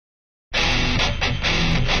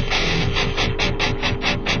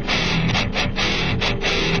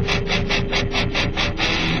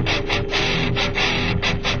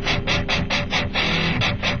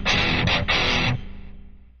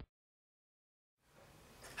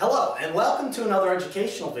and welcome to another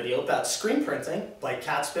educational video about screen printing by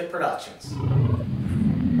Catspit Productions.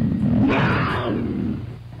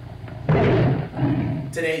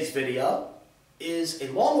 Today's video is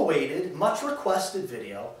a long-awaited, much requested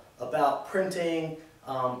video about printing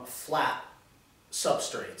flat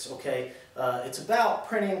substrates, okay? It's about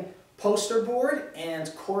printing poster board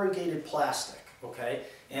and corrugated plastic, okay?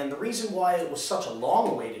 And the reason why it was such a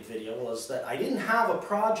long-awaited video was that I didn't have a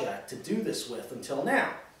project to do this with until now.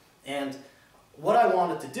 And what I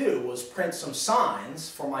wanted to do was print some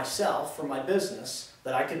signs for myself, for my business,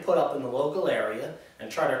 that I could put up in the local area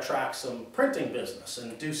and try to attract some printing business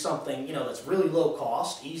and do something, you know, that's really low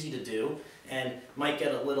cost, easy to do, and might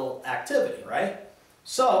get a little activity, right?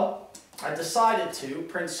 So I decided to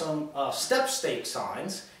print some step stake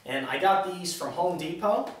signs, and I got these from Home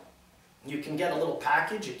Depot. You can get a little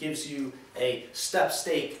package. It gives you a step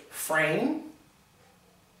stake frame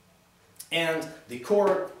and the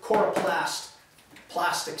Coroplast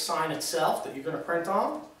plastic sign itself that you're going to print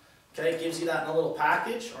on. Okay, it gives you that in a little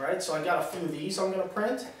package. All right, so I got a few of these I'm going to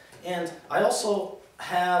print, and I also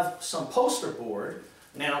have some poster board.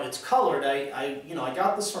 Now it's colored. I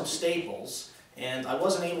got this from Staples, and I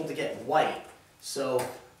wasn't able to get white, so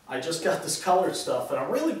I just got this colored stuff, and I'm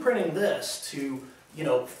really printing this to, you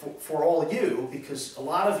know, for all you, because a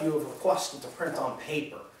lot of you have requested to print on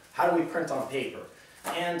paper. How do we print on paper?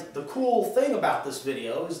 And the cool thing about this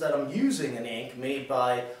video is that I'm using an ink made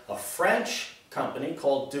by a French company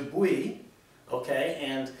called Degreaser, okay,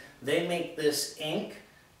 and they make this ink,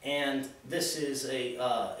 and this is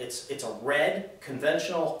a it's a red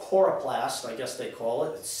conventional Coroplast, I guess they call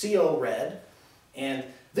it. It's CO red, and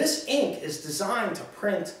this ink is designed to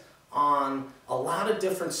print on a lot of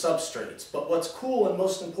different substrates. But what's cool and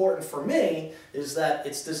most important for me is that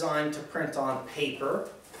it's designed to print on paper,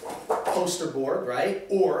 poster board, right,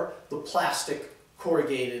 or the plastic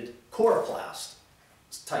corrugated Coroplast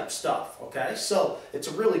type stuff, okay? So it's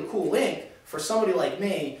a really cool ink for somebody like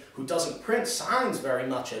me who doesn't print signs very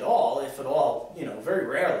much at all, if at all, you know, very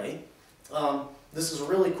rarely. This is a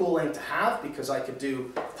really cool ink to have because I could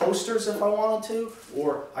do posters if I wanted to,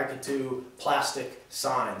 or I could do plastic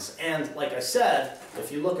signs. And like I said,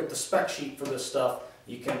 if you look at the spec sheet for this stuff,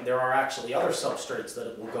 there are actually other substrates that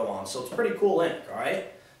it will go on. So it's a pretty cool ink, all right?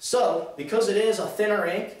 So because it is a thinner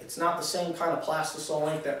ink, it's not the same kind of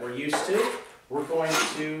Plastisol ink that we're used to. We're going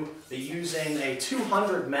to be using a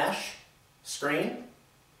 200 mesh screen.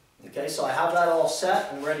 Okay, so I have that all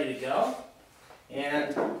set and ready to go.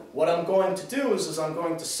 And what I'm going to do is I'm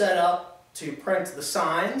going to set up to print the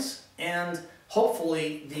signs and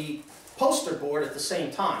hopefully the poster board at the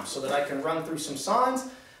same time so that I can run through some signs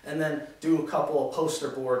and then do a couple of poster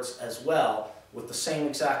boards as well with the same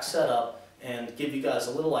exact setup and give you guys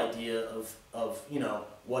a little idea of you know,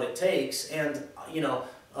 what it takes. And you know,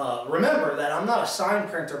 remember that I'm not a sign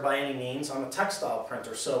printer by any means. I'm a textile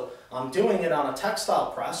printer, so I'm doing it on a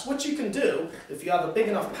textile press, which you can do if you have a big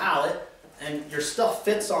enough palette and your stuff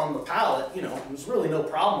fits on the palette. You know, there's really no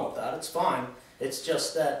problem with that. It's fine. It's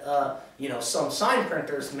just that you know, some sign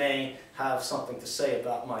printers may have something to say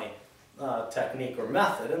about my technique or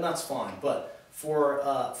method, and that's fine. But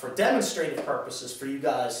for demonstrative purposes, for you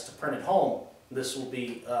guys to print at home, this will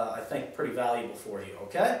be, I think, pretty valuable for you,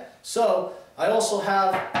 okay? So I also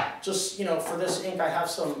have, just, you know, for this ink, I have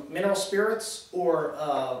some mineral spirits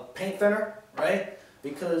or paint thinner, right?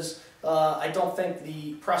 Because I don't think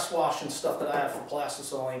the press wash and stuff that I have for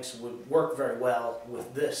Plastisol inks would work very well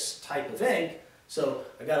with this type of ink. So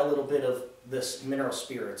I got a little bit of this mineral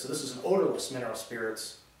spirit. So this is an odorless mineral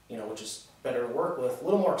spirits, you know, which is better to work with. A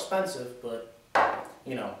little more expensive, but,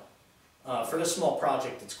 you know, for this small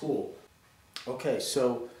project, it's cool. Okay,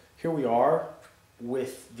 so here we are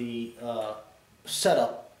with the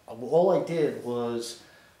setup. All I did was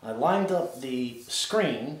I lined up the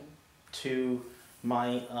screen to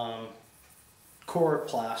my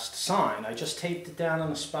Coroplast sign. I just taped it down on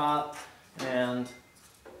the spot and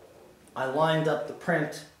I lined up the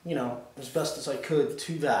print, you know, as best as I could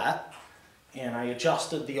to that, and I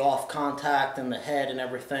adjusted the off contact and the head and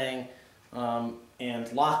everything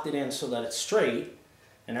and locked it in so that it's straight,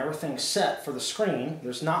 and everything's set for the screen.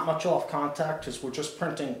 There's not much off contact because we're just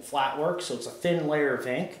printing flat work, so it's a thin layer of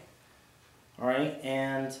ink. All right,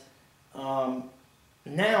 and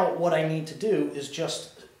now what I need to do is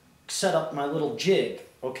just set up my little jig,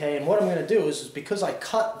 okay? And what I'm going to do is because I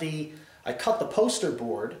cut the poster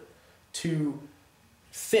board to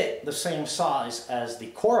fit the same size as the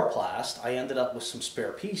Coroplast, I ended up with some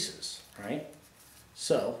spare pieces, right?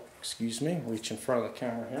 So, excuse me, reach in front of the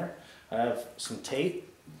camera here. I have some tape,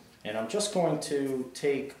 and I'm just going to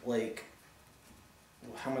take, like,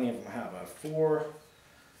 how many of them I have? I have 4,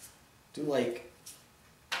 do like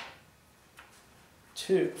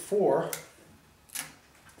 4,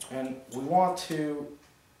 and we want to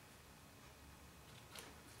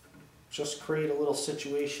just create a little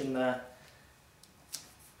situation that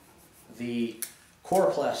the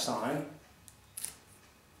coroplast sign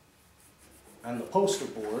and the poster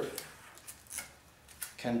board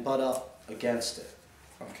can butt up against it,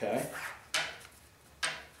 okay?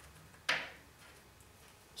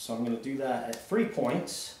 So I'm going to do that at 3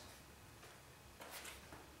 points.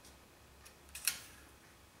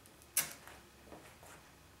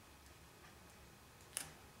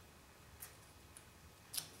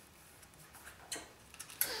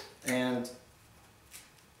 And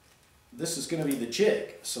this is going to be the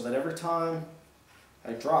jig, so that every time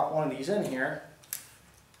I drop one of these in here,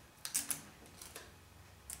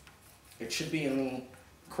 it should be in the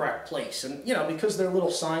correct place. And you know, because they're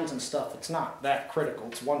little signs and stuff, it's not that critical.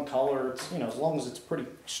 It's one color. It's, you know, as long as it's pretty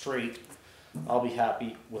straight, I'll be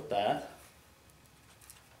happy with that.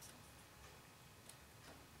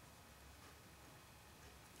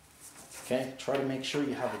 Okay, try to make sure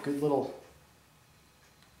you have a good little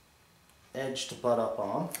edge to butt up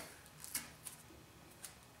on.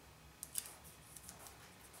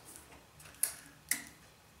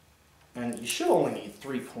 And you should only need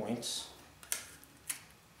 3 points.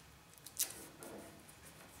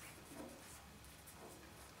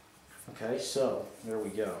 Okay, so there we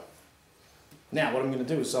go. Now what I'm going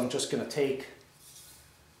to do is I'm going to take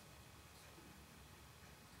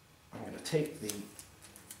the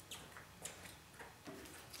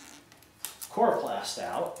coroplast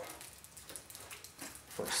out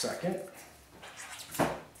for a second,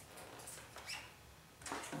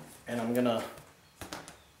 and I'm going to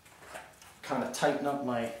kind of tighten up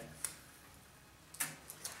my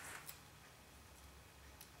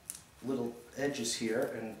little edges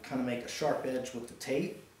here and kind of make a sharp edge with the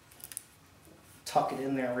tape. Tuck it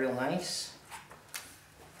in there real nice.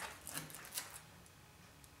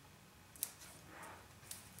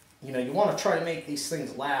 You know, you want to try to make these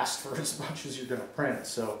things last for as much as you're going to print,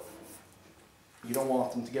 so you don't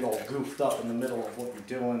want them to get all goofed up in the middle of what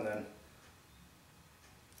you're doing, then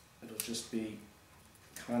it'll just be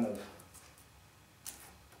kind of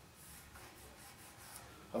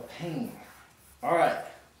a pain. All right,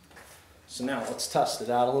 so now let's test it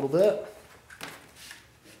out a little bit.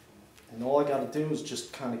 And all I got to do is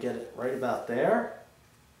just kind of get it right about there,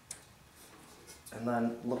 and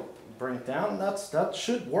then look, bring it down. That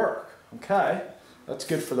should work. Okay, that's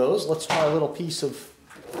good for those. Let's try a little piece of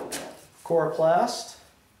coroplast.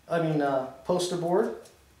 Poster board.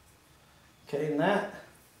 Okay, and that,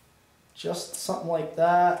 just something like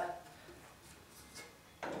that,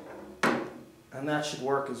 and that should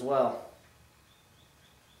work as well.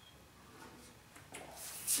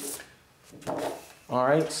 All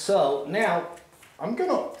right, so now I'm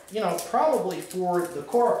gonna, probably for the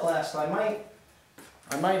coroplast, I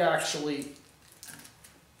might actually,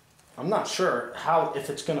 I'm not sure if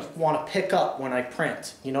it's gonna want to pick up when I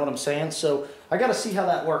print, you know what I'm saying? So I gotta see how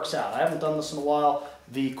that works out. I haven't done this in a while.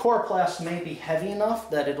 The coroplast may be heavy enough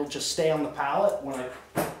that it'll just stay on the palette when I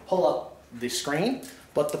pull up the screen,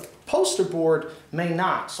 but the poster board may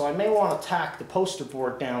not. So I may want to tack the poster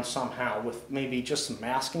board down somehow with maybe just some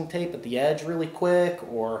masking tape at the edge really quick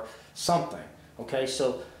or something. Okay,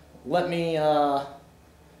 so let me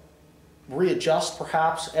readjust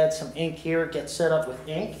perhaps, add some ink here, get set up with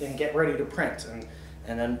ink, and get ready to print.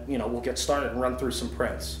 And then, we'll get started and run through some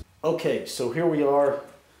prints. Okay, so here we are.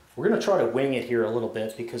 We're going to try to wing it here a little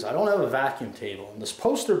bit because I don't have a vacuum table. And this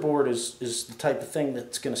poster board is the type of thing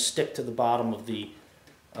that's going to stick to the bottom of the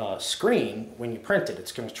screen when you print it.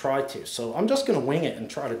 It's going to try to. So I'm just going to wing it and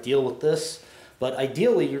try to deal with this. But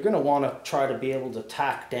ideally, you're going to want to try to be able to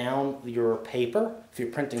tack down your paper. If you're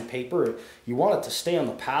printing paper, you want it to stay on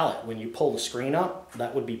the palette when you pull the screen up.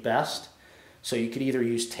 That would be best. So you could either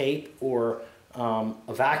use tape or a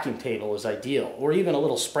vacuum table is ideal, or even a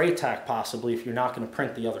little spray tack possibly if you're not going to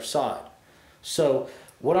print the other side. So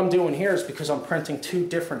what I'm doing here is, because I'm printing 2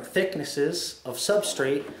 different thicknesses of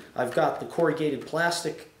substrate, I've got the corrugated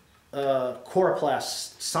plastic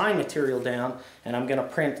coroplast sign material down, and I'm going to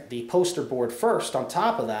print the poster board first on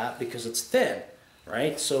top of that because it's thin,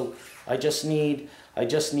 right? So I just need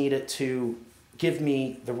it to give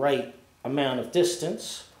me the right amount of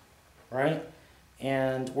distance, right?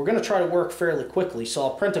 And we're going to try to work fairly quickly. So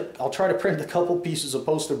I'll try to print a couple pieces of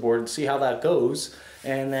poster board and see how that goes,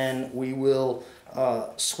 and then we will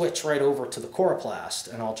switch right over to the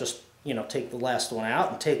coroplast, and I'll just take the last one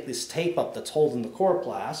out and take this tape up that's holding the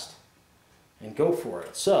coroplast and go for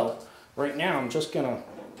it. So right now I'm just going to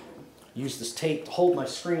use this tape to hold my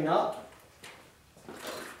screen up,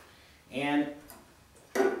 And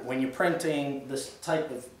when you're printing this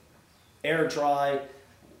type of air dry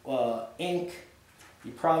ink,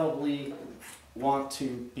 you probably want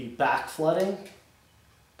to be back flooding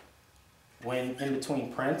when in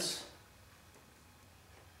between prints.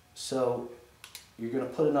 So you're going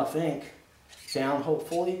to put enough ink down,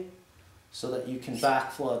 hopefully, so that you can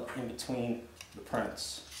back flood in between the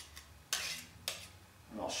prints.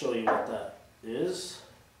 And I'll show you what that is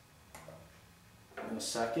in a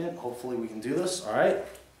second. Hopefully we can do this. All right.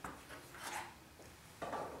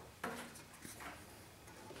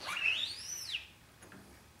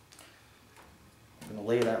 I'm going to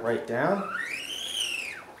lay that right down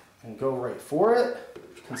and go right for it.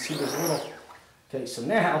 You can see there's a little... Okay, so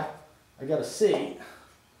now I got to see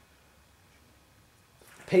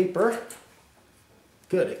paper.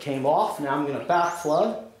 Good, it came off. Now I'm going to back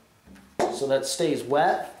flood so that stays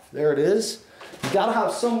wet. There it is. You got to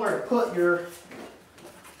have somewhere to put your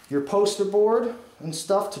poster board and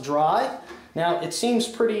stuff to dry. Now it seems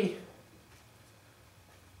pretty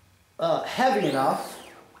heavy enough.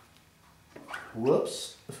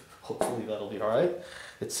 Whoops. Hopefully that'll be all right.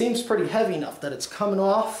 It seems pretty heavy enough that it's coming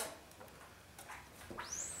off.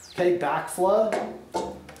 Okay, back flood.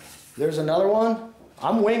 There's another one.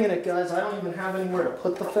 I'm winging it, guys. I don't even have anywhere to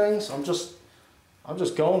put the things. I'm just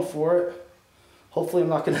going for it. Hopefully I'm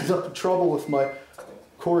not going to end up in trouble with my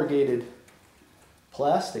corrugated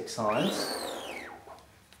plastic signs.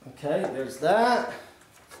 Okay, there's that.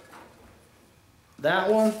 That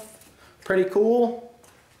one, pretty cool.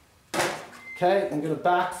 Okay, I'm going to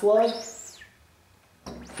back flood.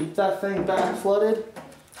 Keep that thing back flooded.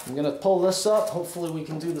 I'm going to pull this up. Hopefully we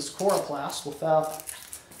can do this coroplast without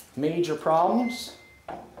major problems.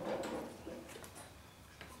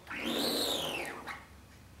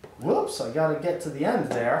 Whoops, I got to get to the end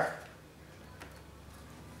there.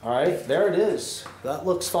 All right, there it is. That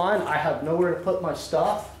looks fine. I have nowhere to put my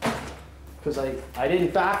stuff because I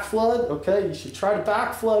didn't back flood. Okay, you should try to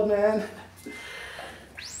back flood, man.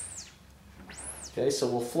 Okay, so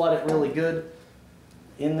we'll flood it really good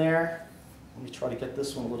in there. Let me try to get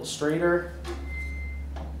this one a little straighter.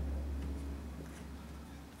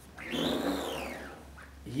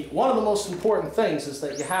 One of the most important things is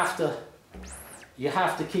that you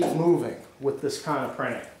have to keep moving with this kind of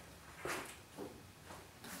printing.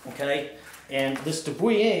 Okay, and this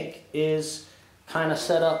debris ink is kind of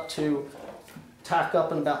set up to tack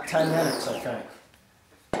up in about 10 minutes, I think.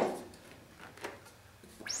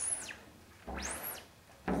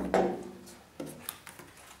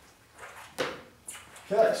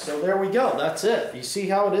 Okay, so there we go. That's it. You see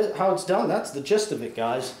how it is, how it's done? That's the gist of it,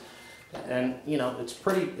 guys. And you know, it's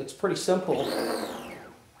pretty simple.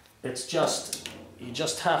 It's just, you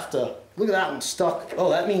just have to, look at that one stuck. Oh,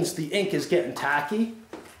 that means the ink is getting tacky.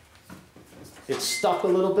 It's stuck a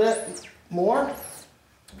little bit more.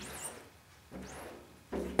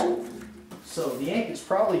 So the ink is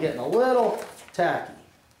probably getting a little tacky.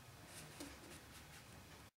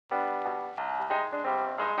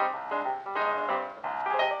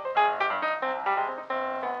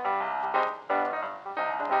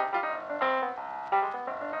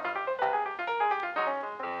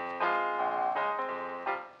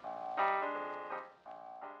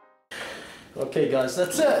 Okay guys,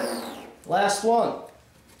 that's it. Last one.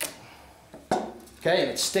 Okay,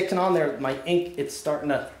 and it's sticking on there. My ink, it's starting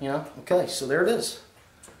to, you know, okay, so there it is.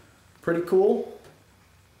 Pretty cool.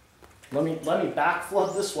 Let me back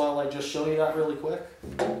flood this while I just show you that really quick.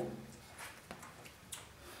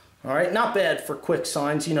 All right, not bad for quick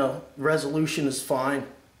signs, you know, resolution is fine.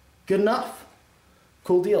 Good enough.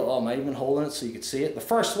 Cool deal. Oh, am I even holding it so you can see it? The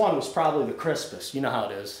first one was probably the crispest, you know how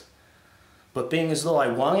it is. But being as though I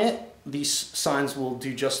wung it, these signs will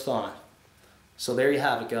do just fine. So there you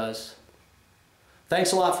have it, guys.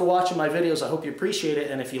 Thanks a lot for watching my videos. I hope you appreciate it.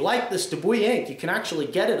 And if you like this debris ink, you can actually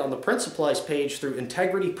get it on the Print Supplies page through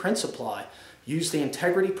Integrity Print Supply. Use the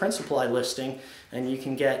Integrity Print Supply listing and you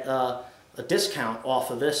can get a discount off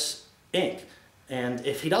of this ink. And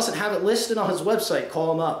if he doesn't have it listed on his website,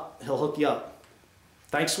 call him up. He'll hook you up.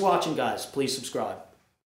 Thanks for watching, guys. Please subscribe.